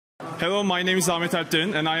Hello, my name is Ahmet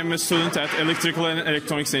Alpterin and I am a student at Electrical and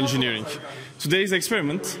Electronics Engineering. Today's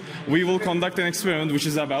experiment, we will conduct an experiment which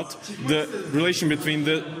is about the relation between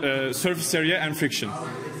the surface area and friction.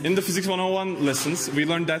 In the Physics 101 lessons, we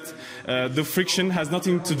learned that the friction has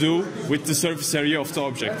nothing to do with the surface area of the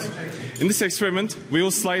object. In this experiment, we will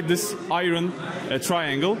slide this iron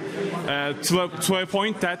triangle to a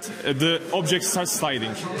point that the object starts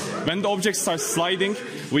sliding. When the object starts sliding,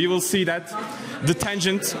 we will see that the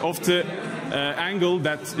tangent of the angle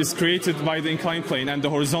that is created by the inclined plane and the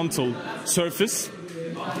horizontal surface,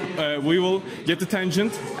 we will get the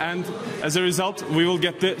tangent, and as a result we will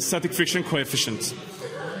get the static friction coefficient.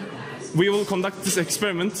 We will conduct this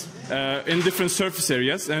experiment in different surface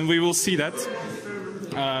areas, and we will see that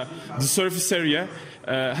the surface area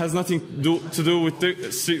has nothing to do with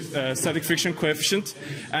the static friction coefficient,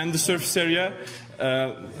 and the surface area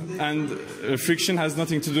and friction has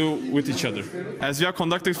nothing to do with each other. As we are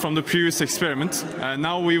conducted from the previous experiment,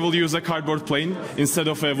 now we will use a cardboard plane instead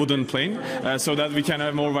of a wooden plane, so that we can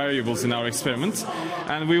have more variables in our experiment.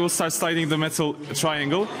 And we will start sliding the metal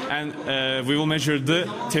triangle, and we will measure the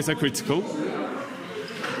theta critical.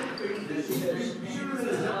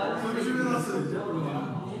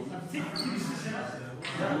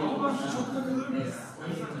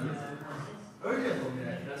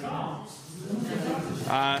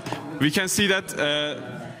 We can see that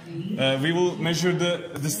we will measure the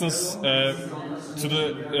distance to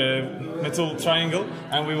the metal triangle,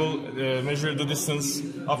 and we will measure the distance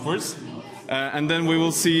upwards, and then we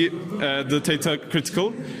will see the theta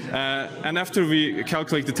critical, and after we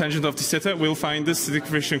calculate the tangent of the theta, we will find the static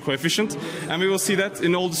friction coefficient, and we will see that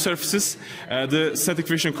in all the surfaces the static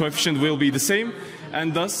friction coefficient will be the same,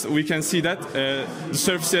 and thus we can see that the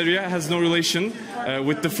surface area has no relation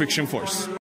with the friction force.